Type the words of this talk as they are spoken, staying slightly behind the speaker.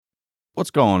What's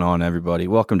going on, everybody?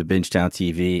 Welcome to Bingetown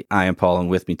TV. I am Paul, and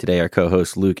with me today are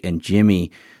co-hosts Luke and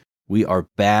Jimmy. We are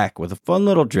back with a fun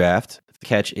little draft. The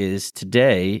catch is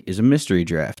today is a mystery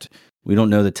draft. We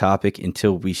don't know the topic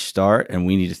until we start, and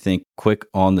we need to think quick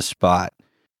on the spot.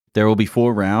 There will be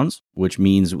 4 rounds, which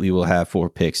means we will have 4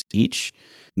 picks each.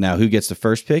 Now, who gets the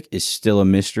first pick is still a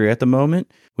mystery at the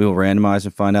moment. We will randomize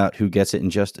and find out who gets it in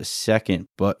just a second.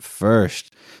 But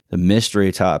first, the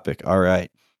mystery topic. All right.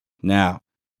 Now,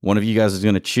 one of you guys is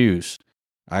going to choose.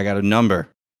 I got a number.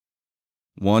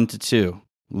 1 to 2.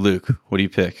 Luke, what do you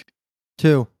pick?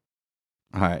 2.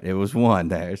 All right, it was 1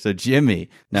 there. So, Jimmy,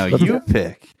 now you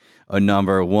pick a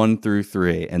number 1 through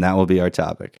 3, and that will be our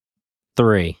topic.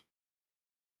 3.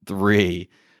 3.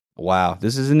 Wow,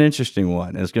 this is an interesting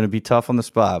one. It's going to be tough on the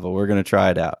spot, but we're going to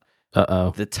try it out.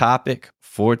 Uh-oh. The topic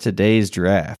for today's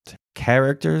draft,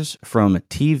 characters from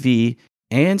TV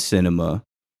and cinema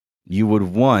you would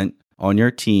want on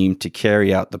your team to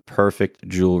carry out the perfect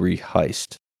jewelry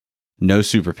heist. No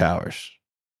superpowers.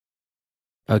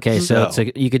 Okay, so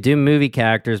you could do movie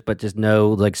characters, but just no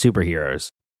like superheroes.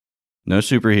 No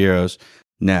superheroes.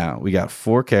 Now, we got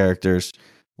 4 characters.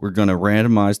 We're going to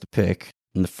randomize the pick.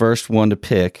 And the first one to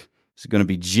pick is going to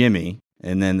be Jimmy.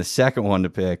 And then the second one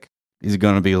to pick is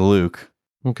going to be Luke.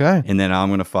 Okay. And then I'm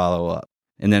going to follow up.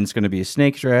 And then it's going to be a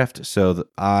snake draft. So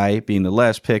I, being the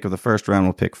last pick of the first round,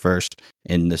 will pick first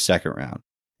in the second round.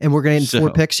 And we're going to 4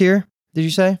 picks here, did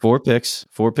you say? 4 picks.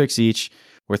 4 picks each.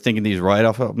 We're thinking these right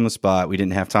off on the spot. We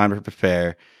didn't have time to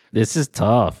prepare. This is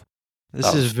tough.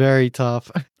 This is very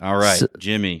tough. All right,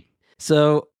 Jimmy.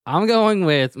 So I'm going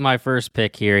with my first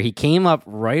pick here. He came up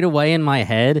right away in my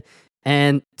head.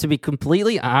 And to be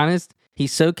completely honest,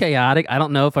 he's so chaotic. I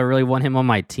don't know if I really want him on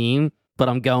my team, but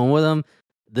I'm going with him.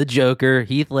 The Joker,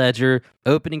 Heath Ledger,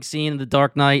 opening scene of The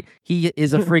Dark Knight. He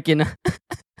is a freaking...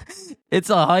 It's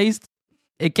a heist.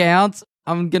 It counts.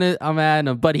 I'm adding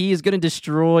him, but he is gonna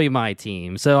destroy my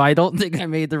team. So I don't think I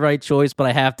made the right choice, but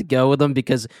I have to go with him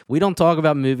because we don't talk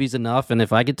about movies enough. And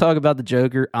if I could talk about the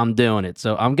Joker, I'm doing it.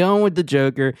 So I'm going with the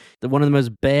Joker. One of the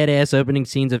most badass opening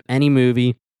scenes of any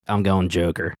movie. I'm going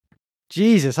Joker.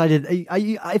 Jesus,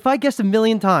 if I guessed a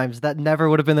million times, that never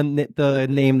would have been the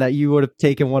name that you would have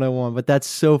taken 101. But that's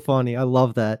so funny. I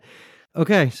love that.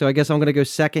 Okay, so I guess I'm gonna go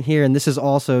second here, and this is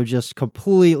also just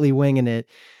completely winging it.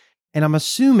 And I'm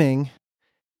assuming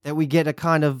that we get a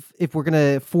kind of, if we're going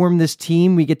to form this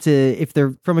team, we get to, if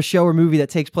they're from a show or movie that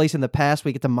takes place in the past,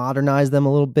 we get to modernize them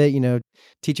a little bit,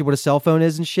 teach them what a cell phone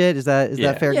is and shit. Is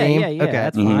that fair game? Yeah, okay,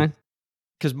 that's fine.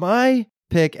 Because my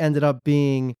pick ended up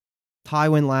being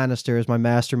Tywin Lannister as my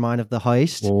mastermind of the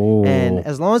heist. Oh. And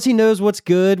as long as he knows what's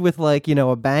good with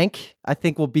a bank, I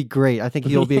think we'll be great. I think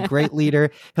he'll be a great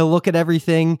leader. He'll look at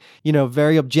everything,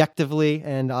 very objectively,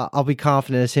 and I'll be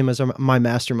confident as him as my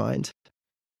mastermind.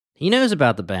 He knows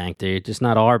about the bank, dude, just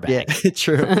not our bank. Yeah,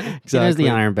 true. Exactly. He knows the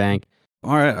Iron Bank.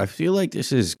 All right, I feel like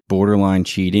this is borderline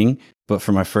cheating, but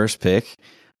for my first pick,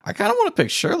 I kind of want to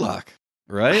pick Sherlock,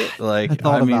 right? Like, I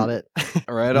thought about it.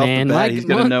 Right off the bat, he's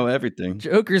going to know everything.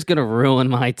 Joker's going to ruin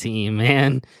my team,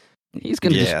 man. He's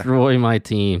going to destroy my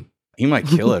team. He might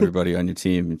kill everybody on your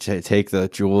team and take the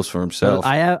jewels for himself.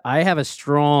 I have a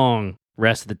strong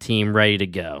rest of the team ready to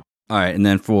go. All right, and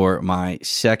then for my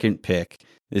second pick,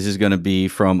 this is going to be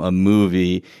from a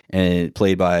movie and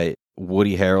played by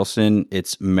Woody Harrelson.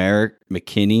 It's Merrick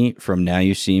McKinney from Now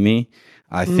You See Me.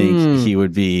 I think he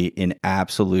would be an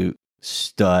absolute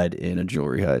stud in a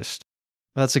jewelry heist.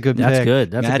 That's a good pick. That's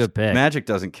good. That's a good pick. Magic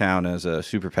doesn't count as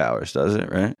superpowers, does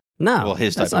it, right? No, well,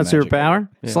 that's not superpower.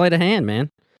 Yeah. Sleight of hand, man.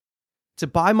 To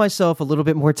buy myself a little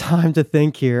bit more time to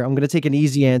think here, I'm going to take an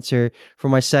easy answer for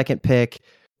my second pick,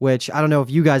 which I don't know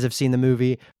if you guys have seen the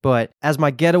movie, but as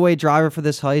my getaway driver for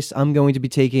this heist, I'm going to be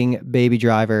taking Baby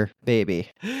Driver,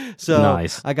 baby. So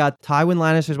nice. I got Tywin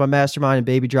Lannister as my mastermind and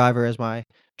Baby Driver as my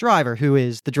driver, who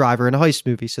is the driver in a heist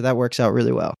movie. So that works out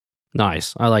really well.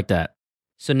 Nice. I like that.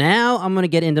 So now I'm going to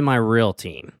get into my real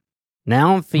team.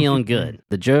 Now I'm feeling good.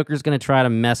 The Joker's going to try to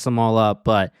mess them all up,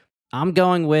 but I'm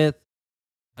going with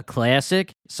a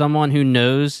classic, someone who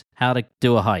knows how to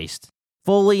do a heist,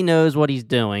 fully knows what he's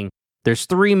doing. There's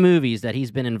 3 movies that he's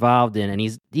been involved in, and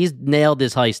he's nailed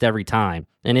this heist every time,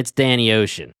 and it's Danny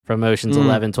Ocean from Oceans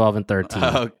 11, 12, and 13.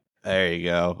 Oh, there you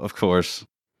go. Of course.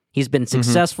 He's been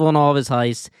successful in all of his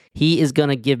heists. He is going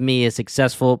to give me a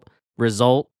successful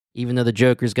result, even though the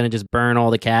Joker's going to just burn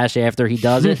all the cash after he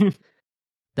does it.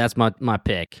 That's my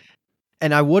pick.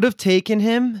 And I would have taken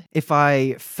him if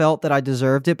I felt that I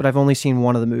deserved it, but I've only seen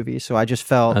one of the movies, so I just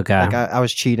felt like I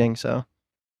was cheating. So,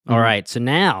 all right. So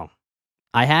now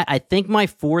I think my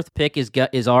fourth pick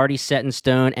is already set in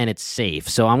stone and it's safe.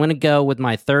 So I'm going to go with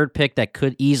my third pick that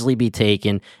could easily be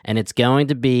taken, and it's going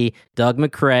to be Doug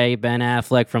McCrae, Ben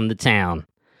Affleck from The Town.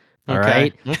 All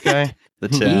right? Okay. The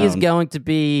Town. He is going to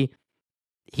be.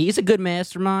 He's a good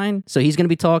mastermind, so he's going to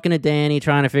be talking to Danny,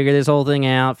 trying to figure this whole thing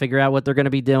out, figure out what they're going to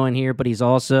be doing here. But he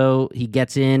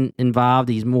gets involved.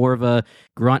 He's more of a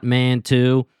grunt man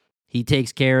too. He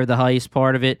takes care of the heist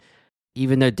part of it.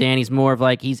 Even though Danny's more of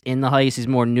like, he's in the heist, he's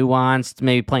more nuanced,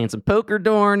 maybe playing some poker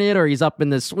during it, or he's up in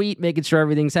the suite making sure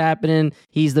everything's happening.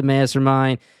 He's the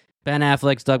mastermind. Ben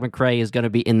Affleck's Doug McCrae is going to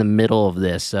be in the middle of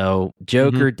this. So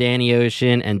Joker, Danny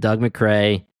Ocean, and Doug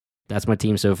McCrae. That's my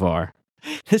team so far.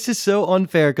 This is so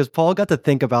unfair because Paul got to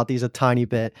think about these a tiny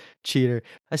bit. Cheater.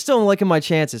 I still am liking my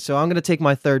chances, so I'm going to take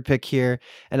my third pick here,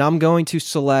 and I'm going to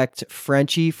select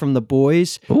Frenchie from The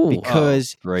Boys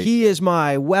because he is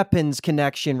my weapons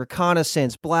connection,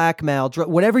 reconnaissance, blackmail,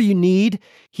 whatever you need.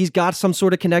 He's got some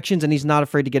sort of connections, and he's not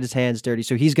afraid to get his hands dirty,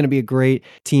 so he's going to be a great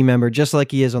team member, just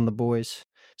like he is on The Boys.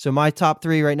 So my top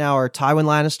three right now are Tywin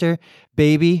Lannister,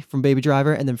 Baby from Baby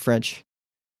Driver, and then French.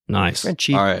 Nice.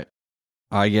 Frenchie. All right.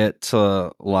 I get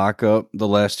to lock up the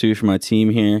last two for my team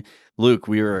here. Luke,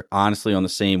 we were honestly on the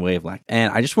same wavelength.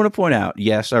 And I just want to point out,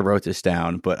 yes, I wrote this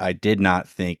down, but I did not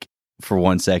think for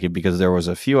 1 second because there was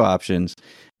a few options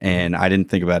and I didn't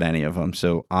think about any of them.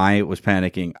 So I was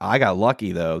panicking. I got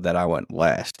lucky, though, that I went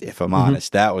last. If I'm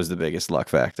honest, that was the biggest luck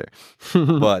factor.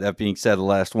 But that being said, the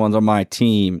last ones on my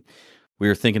team, we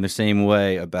were thinking the same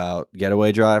way about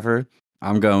Getaway Driver.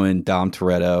 I'm going Dom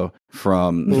Toretto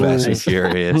from Fast and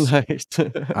Furious. Nice.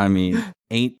 I mean,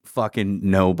 ain't fucking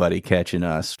nobody catching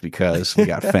us because we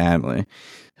got family.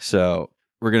 So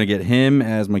we're going to get him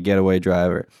as my getaway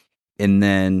driver. And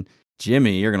then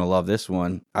Jimmy, you're going to love this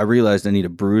one. I realized I need a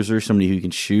bruiser, somebody who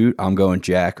can shoot. I'm going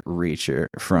Jack Reacher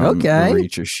from the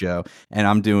Reacher show. And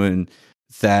I'm doing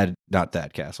not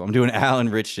Thad Castle. I'm doing Alan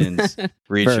Richardson's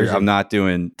Reacher. I'm not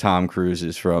doing Tom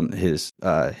Cruise's from his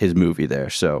movie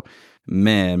there. So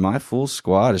man, my full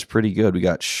squad is pretty good. We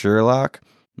got Sherlock,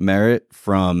 Merritt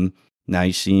from Now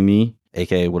You See Me,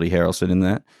 a.k.a. Woody Harrelson in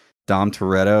that. Dom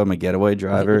Toretto, my getaway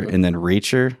driver, and then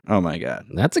Reacher. Oh, my God.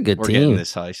 That's a good We're team. getting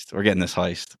this heist. We're getting this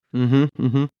heist.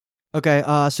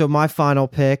 Okay, so my final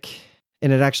pick,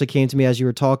 and it actually came to me as you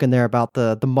were talking there about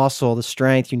the muscle, the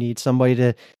strength. You need somebody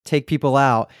to take people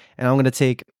out. And I'm going to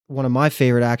take one of my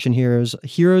favorite action heroes.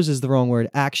 Heroes is the wrong word.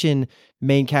 Action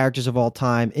main characters of all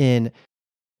time in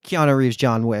Keanu Reeves,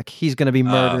 John Wick. He's going to be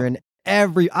murdering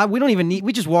we don't even need,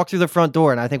 we just walk through the front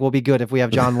door and I think we'll be good if we have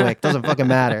John Wick. Doesn't fucking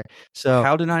matter. So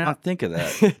how did I not think of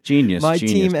that? Genius. My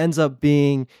team ends up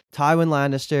being Tywin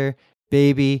Lannister,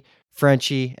 Baby,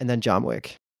 Frenchie, and then John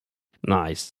Wick.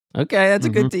 Nice. Okay, that's a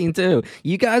good team too.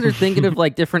 You guys are thinking of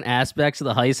like different aspects of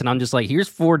the heist, and I'm just like, here's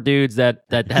 4 dudes that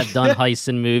have done heists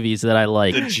in movies that I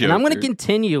like, and I'm going to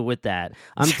continue with that.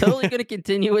 I'm totally going to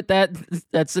continue with that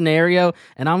scenario,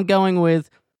 and I'm going with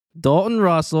Dalton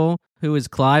Russell, who is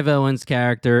Clive Owen's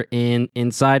character in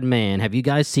Inside Man. Have you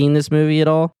guys seen this movie at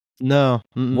all? No.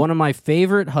 One of my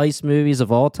favorite heist movies of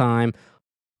all time.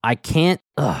 I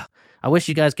wish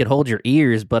you guys could hold your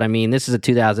ears, but I mean, this is a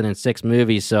 2006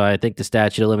 movie, so I think the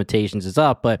statute of limitations is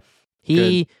up. But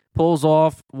he pulls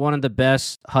off one of the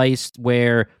best heists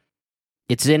where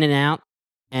it's in and out,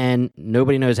 and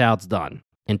nobody knows how it's done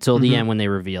until the end when they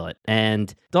reveal it.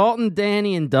 And Dalton,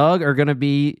 Danny, and Doug are going to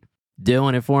be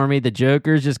doing it for me. The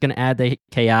Joker's just going to add the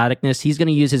chaoticness. He's going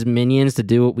to use his minions to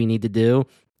do what we need to do.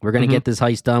 We're going to get this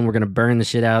heist done. We're going to burn the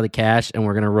shit out of the cash, and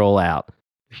we're going to roll out.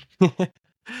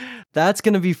 That's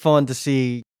going to be fun to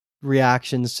see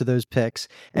reactions to those picks.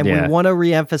 And we want to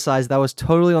reemphasize that was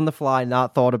totally on the fly,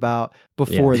 not thought about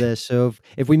before this. So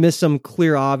if we miss some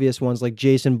clear, obvious ones like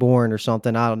Jason Bourne or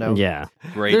something, I don't know. Yeah.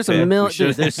 Great. There's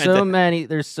there's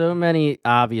so many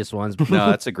obvious ones. No,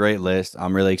 that's a great list.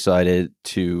 I'm really excited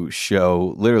to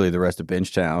show literally the rest of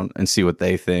Bingetown and see what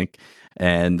they think.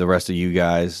 And the rest of you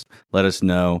guys, let us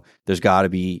know. There's got to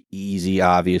be easy,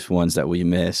 obvious ones that we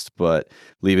missed, but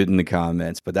leave it in the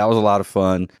comments. But that was a lot of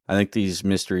fun. I think these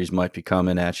mysteries might be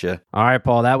coming at you. All right,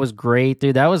 Paul, that was great,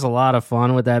 dude. That was a lot of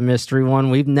fun with that mystery one.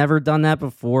 We've never done that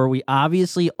before. We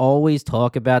obviously always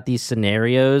talk about these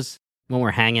scenarios when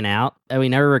we're hanging out, and we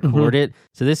never record it.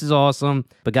 So this is awesome.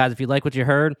 But guys, if you like what you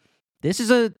heard, this is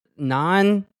a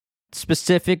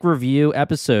non-specific review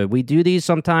episode. We do these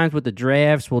sometimes with the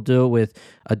drafts. We'll do it with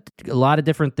a lot of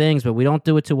different things, but we don't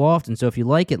do it too often. So if you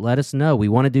like it, let us know. We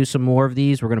want to do some more of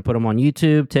these. We're going to put them on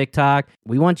YouTube, TikTok.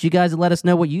 We want you guys to let us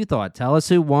know what you thought. Tell us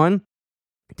who won.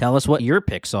 Tell us what your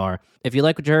picks are. If you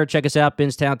like what you heard, check us out,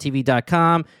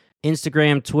 bingetowntv.com.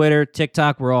 Instagram, Twitter,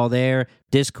 TikTok, we're all there.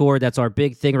 Discord, that's our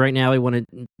big thing right now. We want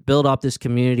to build up this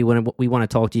community. We want to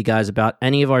talk to you guys about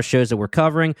any of our shows that we're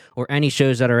covering or any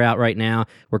shows that are out right now.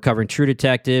 We're covering True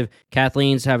Detective.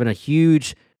 Kathleen's having a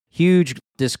huge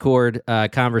Discord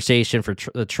conversation for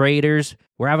the traders.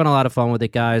 We're having a lot of fun with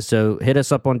it, guys. So hit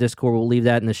us up on Discord. We'll leave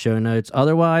that in the show notes.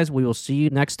 Otherwise, we will see you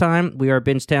next time. We are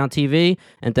Bingetown TV,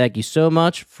 and thank you so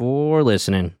much for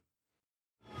listening.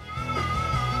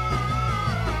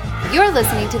 You're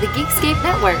listening to the Geekscape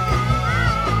Network.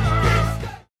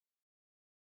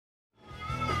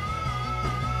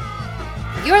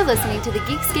 You're listening to the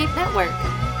Geekscape Network.